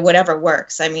 whatever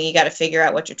works. I mean, you got to figure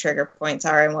out what your trigger points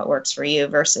are and what works for you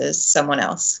versus someone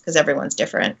else, because everyone's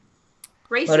different.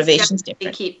 Motivation's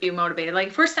different. They keep you motivated. Like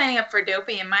if we're signing up for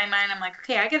Dopey, in my mind, I'm like,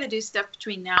 okay, I got to do stuff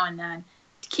between now and then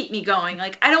to keep me going.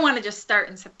 Like I don't want to just start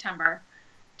in September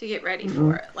to get ready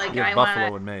for it. Like I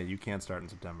Buffalo in May. You can't start in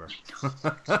September.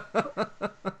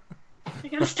 I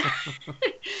gotta start.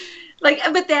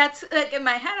 But that's like in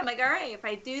my head. I'm like, all right, if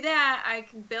I do that, I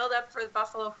can build up for the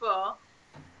Buffalo Full.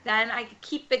 Then I could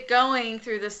keep it going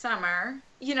through the summer,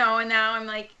 and now I'm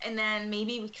like, and then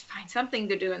maybe we could find something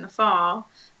to do in the fall.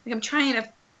 Like I'm trying to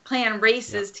plan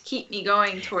races to keep me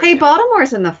going towards. Hey,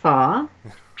 Baltimore's in the fall.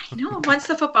 I know. Once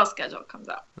the football schedule comes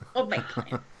out, we'll make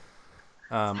plans.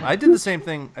 I did the same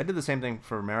thing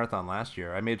for marathon last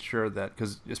year. I made sure that,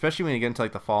 because especially when you get into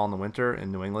like the fall and the winter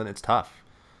in New England, it's tough.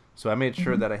 So I made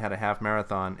sure that I had a half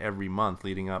marathon every month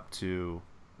leading up to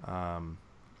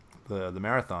the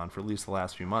marathon for at least the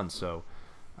last few months. So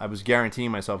I was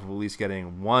guaranteeing myself of at least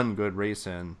getting one good race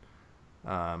in,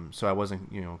 so I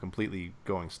wasn't completely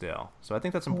going stale. So I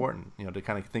think that's important, to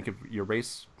kind of think of your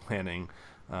race planning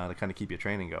to kind of keep your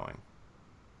training going.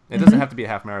 It doesn't have to be a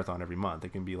half marathon every month. It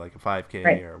can be like a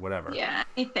 5K or whatever. Yeah,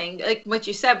 anything. Like what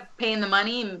you said, paying the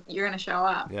money and you're going to show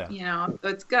up. Yeah.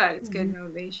 It's good. It's good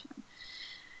motivation.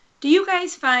 Do you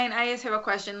guys find, I just have a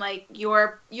question, like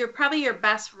your probably your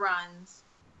best runs,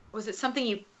 was it something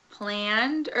you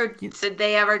planned or did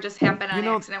they ever just happen on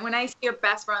accident? When I say your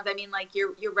best runs, I mean like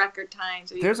your record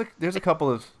times. There's a couple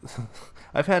of,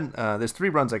 I've had, there's 3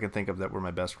 runs I can think of that were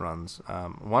my best runs.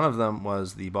 One of them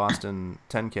was the Boston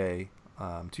 10K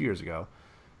 2 years ago.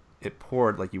 It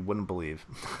poured like you wouldn't believe.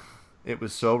 It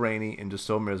was so rainy and just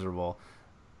so miserable.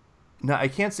 Now I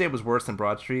can't say it was worse than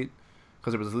Broad Street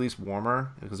because it was at least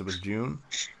warmer because it was June.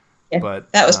 Yeah,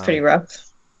 but that was pretty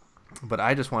rough. But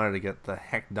I just wanted to get the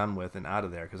heck done with and out of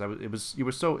there because you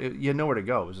had nowhere to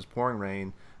go. It was just pouring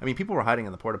rain. I mean, people were hiding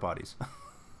in the porta potties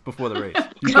before the race.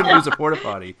 You couldn't use a porta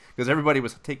potty because everybody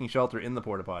was taking shelter in the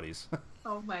porta potties.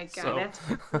 Oh my god, So, that's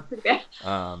pretty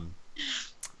bad.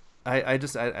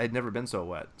 I'd never been so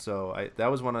wet. So that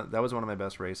was one of my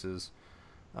best races.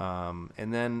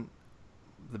 And then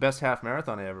the best half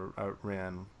marathon I ever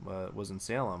ran was in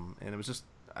Salem, and it was just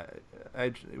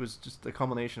it was just a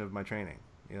culmination of my training.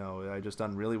 I just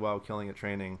done really well killing at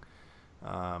training,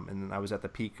 and I was at the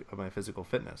peak of my physical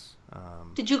fitness.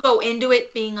 Did you go into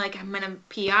it being like, I'm gonna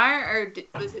PR, or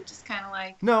was it just kind of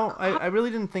like? No, I really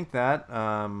didn't think that.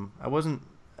 I wasn't.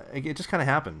 It just kind of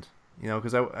happened.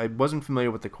 Because I wasn't familiar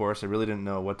with the course. I really didn't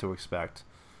know what to expect.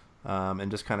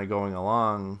 And just kind of going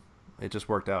along, it just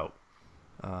worked out.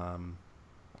 And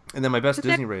then my best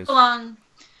Disney race. Along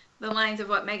the lines of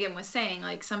what Megan was saying,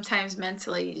 like sometimes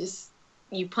mentally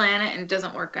you plan it and it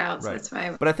doesn't work out. So right. That's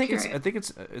why. But I think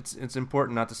it's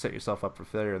important not to set yourself up for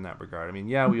failure in that regard. I mean,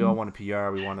 yeah, we all want to PR.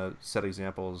 We want to set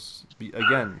examples.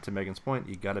 Again, to Megan's point,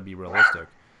 you got to be realistic.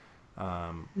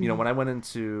 When I went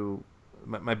into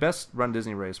my best run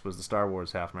Disney race was the Star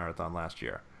Wars half marathon last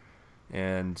year,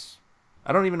 and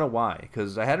I don't even know why,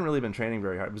 because I hadn't really been training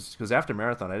very hard. It was because after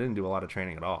marathon I didn't do a lot of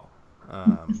training at all.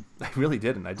 I really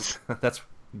didn't. I just that's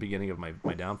the beginning of my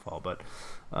downfall. But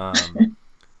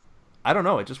I don't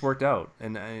know. It just worked out,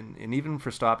 and even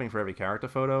for stopping for every character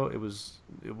photo, it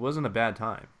wasn't a bad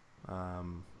time.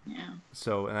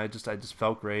 So, and I just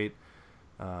felt great.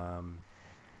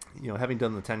 Having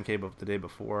done the 10K the day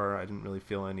before, I didn't really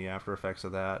feel any after effects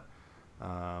of that.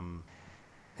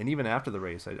 And even after the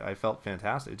race, I felt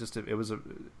fantastic.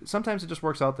 Sometimes it just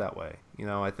works out that way,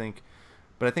 I think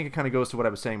it kind of goes to what I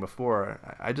was saying before.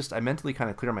 I mentally kind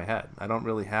of clear my head. I don't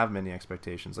really have many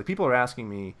expectations. Like, people are asking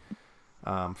me,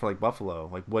 for like Buffalo,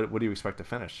 like what do you expect to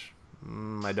finish?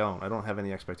 I don't have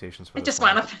any expectations for I just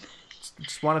want to finish.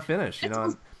 Just want to finish,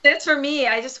 That's for me.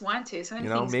 I just want to. So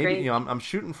maybe great. I'm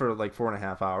shooting for like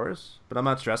 4.5 hours, but I'm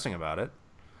not stressing about it.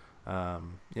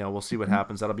 We'll see what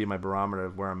happens. That'll be my barometer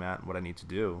of where I'm at and what I need to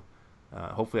do.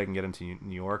 Hopefully I can get into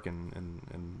New York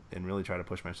and really try to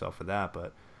push myself for that.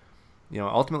 But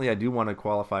ultimately I do want to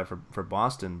qualify for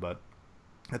Boston. But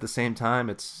at the same time,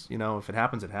 it's if it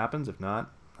happens, it happens. If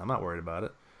not, I'm not worried about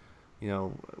it.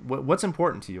 What's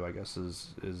important to you, I guess,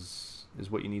 is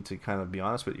what you need to kind of be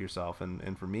honest with yourself.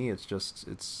 And for me,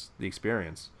 it's the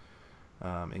experience,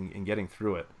 and getting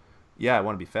through it. Yeah, I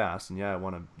want to be fast, and yeah, I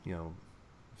want to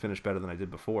finish better than I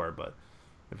did before. But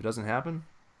if it doesn't happen,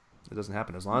 it doesn't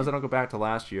happen. As long as I don't go back to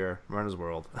last year, Runner's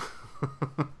World.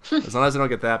 As long as I don't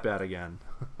get that bad again.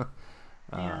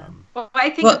 Well, I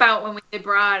think about when we did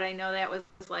Broad. I know that was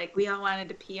like we all wanted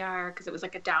to PR because it was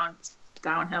like a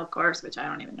downhill course, which I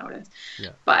don't even notice. Yeah.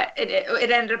 But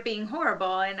it ended up being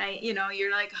horrible, and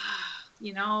you're like,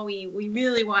 we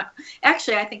really want.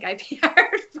 Actually, I think I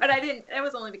PR'd, but I didn't. That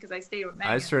was only because I stayed with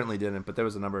Megan. I certainly didn't, but there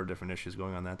was a number of different issues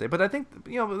going on that day. But I think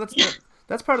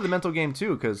that's part of the mental game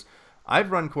too, because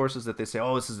I've run courses that they say,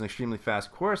 oh, this is an extremely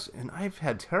fast course, and I've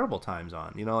had terrible times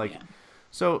on.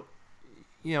 So,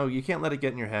 you can't let it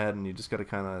get in your head, and you just got to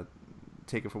kind of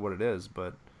take it for what it is.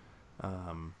 But at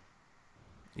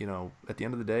the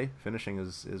end of the day, finishing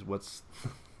is what's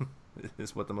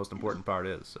is what the most important part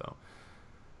is. So,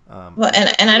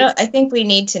 I think we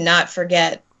need to not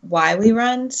forget why we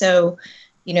run. So,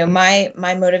 my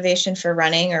motivation for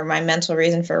running, or my mental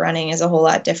reason for running, is a whole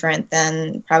lot different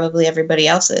than probably everybody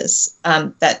else's.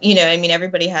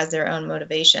 Everybody has their own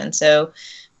motivation. So,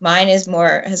 mine has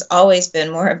always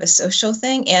been more of a social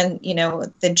thing. And,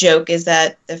 the joke is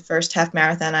that the first half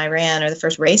marathon I ran, or the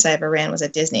first race I ever ran, was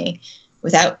at Disney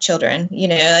without children,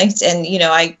 it's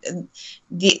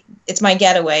my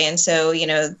getaway. And so,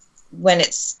 when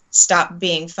it's stopped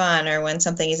being fun, or when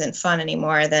something isn't fun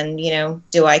anymore, then,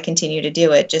 do I continue to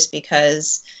do it just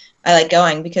because I like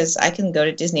going? Because I can go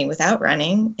to Disney without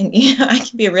running, and, I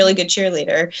can be a really good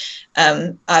cheerleader.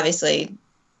 Obviously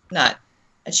not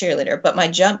a cheerleader, but my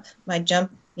jump's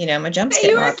getting a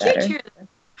lot better.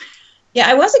 Yeah,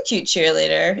 I was a cute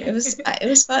cheerleader. It was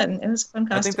fun. It was a fun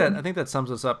costume. I think that sums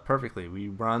us up perfectly. We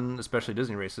run, especially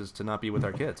Disney races, to not be with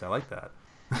our kids. I like that.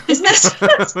 Isn't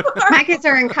that smart? My kids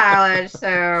are in college,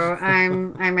 so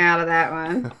I'm out of that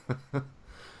one.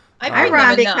 I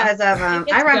run because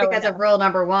of rule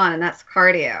number 1, and that's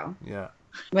cardio. Yeah.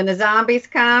 When the zombies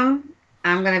come,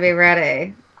 I'm going to be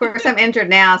ready. Of course, I'm injured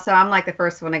now, so I'm like the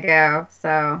first one to go.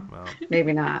 So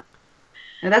maybe not.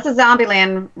 And that's a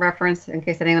Zombieland reference, in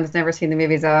case anyone has never seen the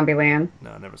movie Zombieland.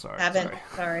 No, never saw it. Haven't.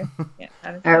 Sorry. Yeah,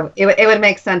 haven't. It would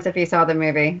make sense if you saw the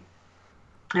movie.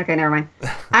 Okay, never mind.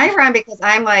 I run because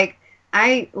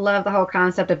I love the whole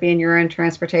concept of being urine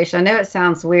transportation. I know it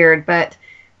sounds weird, but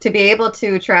to be able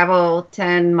to travel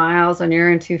 10 miles on your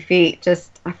own 2 feet, I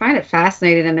find it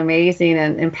fascinating and amazing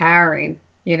and empowering.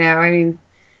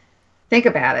 Think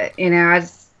about it.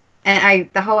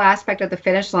 The whole aspect of the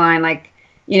finish line, like,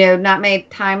 not many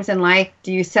times in life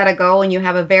do you set a goal and you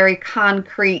have a very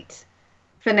concrete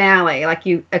finale, like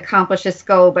you accomplish this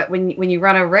goal. But when you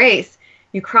run a race,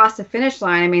 you cross the finish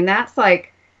line. That's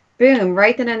like, boom,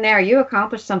 right then and there, you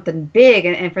accomplished something big.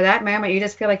 And for that moment, you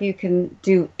just feel like you can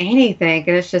do anything.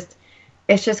 And it's just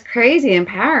crazy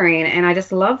empowering. And I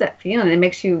just love that feeling. It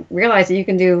makes you realize that you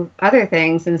can do other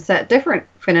things and set different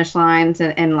finish lines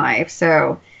in life.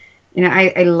 So,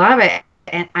 I love it.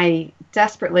 And I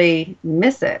desperately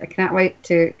miss it. I cannot wait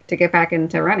to get back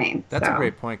into running. That's a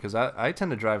great point, because I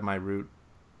tend to drive my route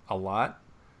a lot,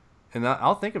 and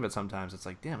I'll think of it sometimes. It's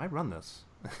like, damn, I run this.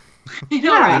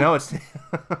 It's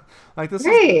like this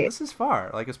is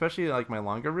far. Like, especially like my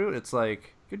longer route. It's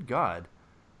like, good God,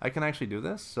 I can actually do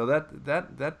this. So that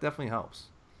definitely helps.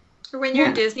 Or when you're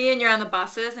in Disney and you're on the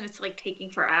buses and it's like taking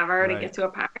forever to get to a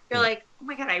park, you're like, oh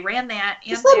my God, I ran that.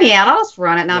 Just let me out. I'll just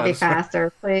run it and I'll be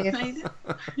faster, please.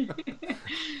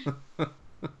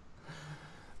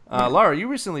 Laura, you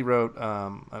recently wrote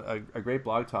a great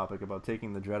blog topic about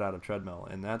taking the dread out of treadmill,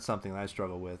 and that's something I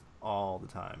struggle with all the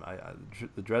time.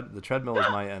 The treadmill is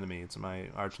my enemy. It's my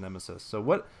arch nemesis. So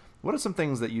what are some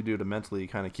things that you do to mentally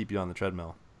kind of keep you on the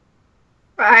treadmill?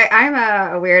 I'm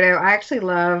a weirdo. I actually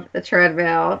love the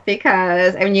treadmill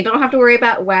because, I mean, you don't have to worry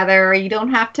about weather. You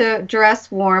don't have to dress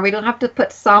warm. We don't have to put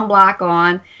sunblock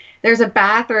on. There's a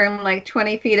bathroom like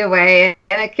 20 feet away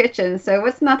and a kitchen. So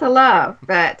what's not to love?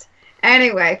 But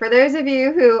anyway, for those of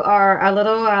you who are a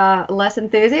little less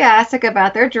enthusiastic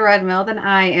about their treadmill than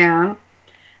I am,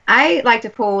 I like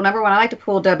to pull, number one, I like to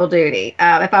pull double duty.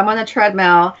 If I'm on the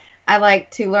treadmill, I like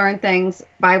to learn things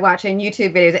by watching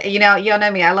YouTube videos. Y'all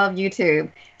know me. I love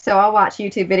YouTube. So I'll watch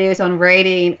YouTube videos on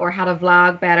rating or how to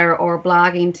vlog better or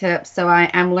blogging tips. So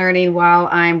I'm learning while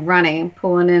I'm running,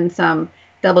 pulling in some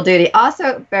double duty.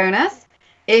 Also, bonus,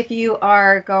 if you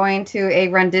are going to a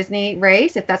Run Disney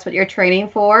race, if that's what you're training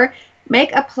for,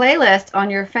 make a playlist on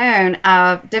your phone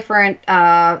of different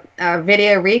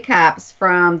video recaps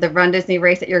from the Run Disney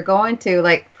race that you're going to,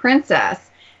 like Princess.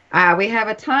 We have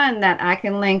a ton that I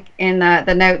can link in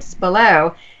the notes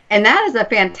below. And that is a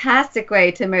fantastic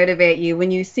way to motivate you when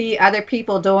you see other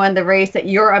people doing the race that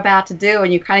you're about to do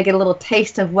and you kind of get a little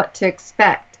taste of what to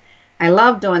expect. I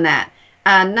love doing that.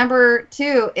 Number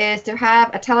two is to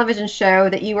have a television show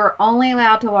that you are only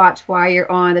allowed to watch while you're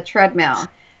on the treadmill.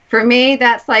 For me,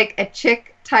 that's like a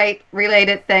chick type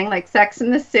related thing like Sex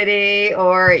and the City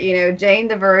or, Jane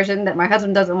the Virgin that my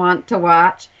husband doesn't want to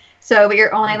watch. So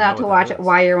you're only allowed to watch it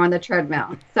while you're on the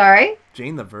treadmill. Sorry?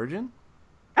 Jane the Virgin?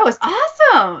 Oh, it's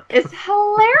awesome. It's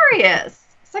hilarious.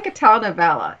 It's like a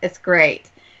telenovela. It's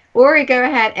great. Or you go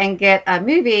ahead and get a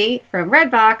movie from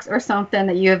Redbox or something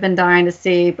that you have been dying to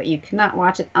see, but you cannot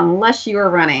watch it unless you are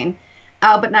running.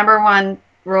 Oh, but number one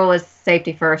rule is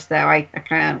safety first, though. I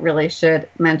kind of really should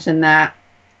mention that.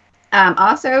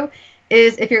 Also,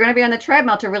 is if you're going to be on the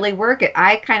treadmill to really work it,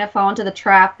 I kind of fall into the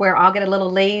trap where I'll get a little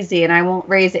lazy and I won't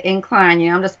raise the incline.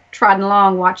 I'm just trotting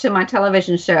along watching my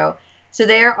television show. So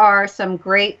there are some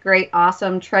great,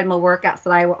 awesome treadmill workouts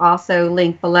that I will also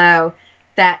link below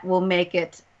that will make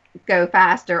it go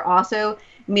faster. Also,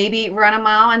 maybe run a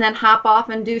mile and then hop off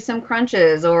and do some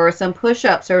crunches or some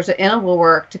push-ups or some interval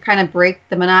work to kind of break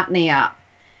the monotony up.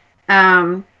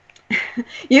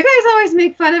 You guys always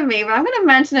make fun of me, but I'm going to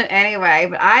mention it anyway.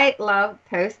 But I love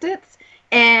Post-its.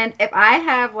 And if I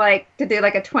have to do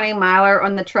a 20 miler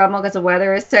on the treadmill because the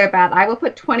weather is so bad, I will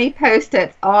put 20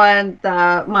 Post-its on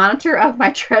the monitor of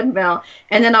my treadmill.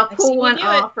 And then I'll pull one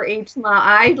off for each mile.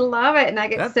 I love it. And I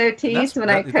get so teased when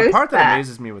I post that. The part that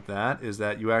amazes me with that is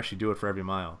that you actually do it for every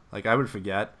mile. I would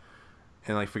forget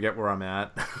and forget where I'm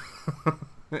at.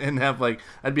 And have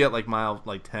I'd be at mile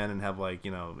 10 and have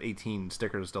 18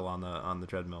 stickers still on the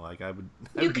treadmill. I would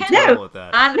be terrible at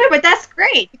that. No, but that's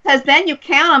great because then you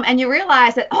count them and you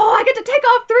realize that I get to take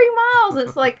off 3 miles.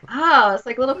 It's it's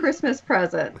like a little Christmas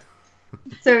present.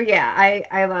 So yeah,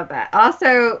 I love that.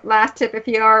 Also, last tip: if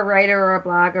you are a writer or a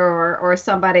blogger or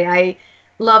somebody, I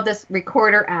love this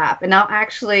recorder app, and I'll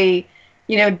actually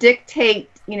dictate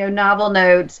novel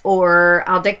notes or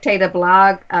I'll dictate a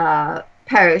blog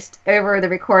post over the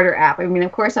recorder app. I mean,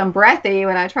 of course, I'm breathy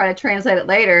when I try to translate it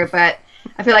later, but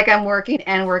I feel like I'm working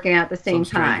and working at the same time. Some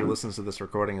stranger time. listens to this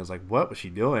recording and is like, what was she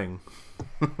doing?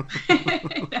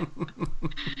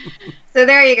 So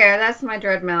there you go. That's my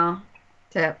treadmill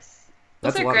tips.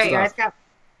 That's Those a are lot great. of stuff.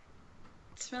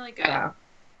 It's really good.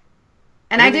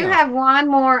 And I do have one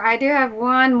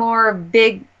more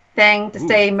big thing to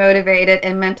stay motivated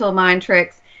and mental mind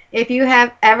tricks. If you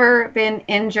have ever been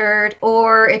injured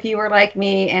or if you were like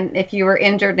me and if you were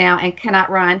injured now and cannot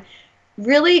run,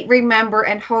 really remember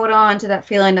and hold on to that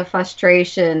feeling of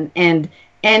frustration and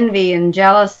envy and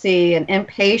jealousy and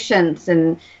impatience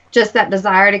and just that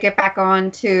desire to get back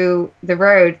onto the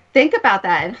road. Think about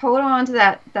that and hold on to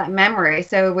that memory.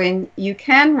 So when you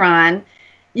can run,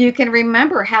 you can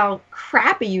remember how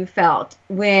crappy you felt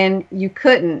when you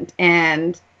couldn't.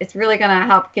 And it's really going to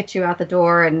help get you out the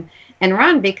door and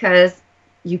run because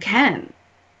you can.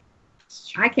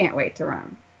 I can't wait to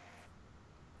run.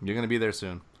 You're going to be there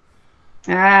soon.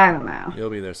 I don't know.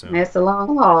 You'll be there soon. It's a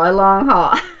long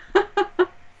haul.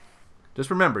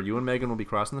 Just remember, you and Megan will be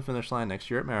crossing the finish line next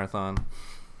year at Marathon.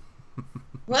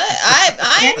 What?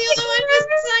 I am the only one who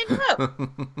hasn't signed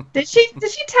up. Did she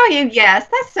tell you yes?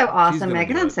 That's so awesome,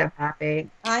 Megan. I'm so happy.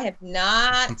 I have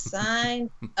not signed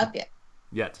up yet.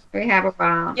 Yet. We have a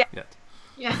while.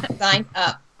 Yeah. Signed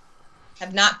up.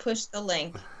 Have not pushed the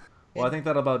link. Well, I think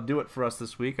that'll about do it for us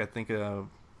this week. I think a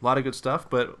lot of good stuff,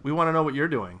 but we want to know what you're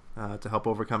doing to help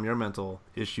overcome your mental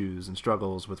issues and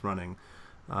struggles with running.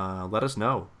 let us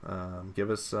know. Give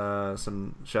us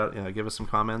give us some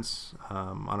comments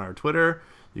on our Twitter.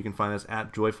 You can find us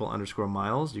at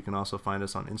joyful_miles. You can also find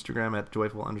us on Instagram at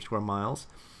joyful_miles.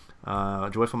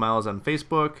 Joyful Miles on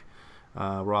Facebook.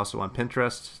 We're also on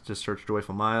Pinterest. Just search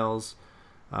Joyful Miles.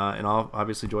 And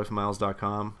obviously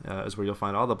joyfulmiles.com is where you'll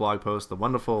find all the blog posts, the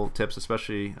wonderful tips,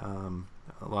 especially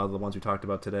a lot of the ones we talked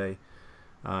about today.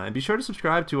 And be sure to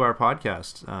subscribe to our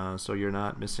podcast so you're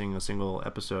not missing a single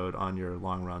episode on your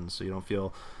long runs, so you don't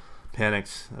feel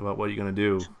panicked about what you're going to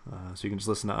do. So you can just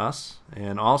listen to us.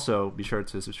 And also be sure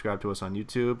to subscribe to us on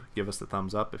YouTube. Give us the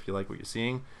thumbs up if you like what you're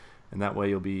seeing. And that way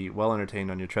you'll be well entertained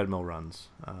on your treadmill runs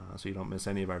so you don't miss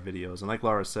any of our videos. And like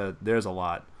Laura said, there's a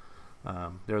lot.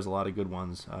 There's a lot of good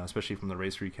ones, especially from the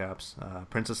race recaps.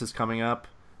 Princess is coming up.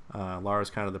 Laura's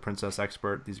kind of the Princess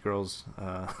expert. These girls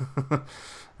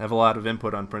have a lot of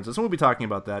input on Princess, and we'll be talking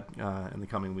about that in the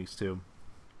coming weeks too.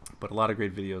 But a lot of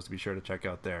great videos to be sure to check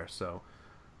out there. So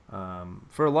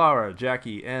for Laura,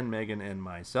 Jackie, and Megan, and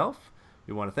myself,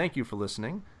 we want to thank you for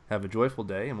listening. Have a joyful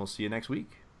day, and we'll see you next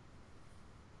week.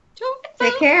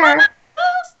 Take care.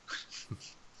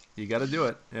 You got to do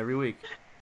it every week.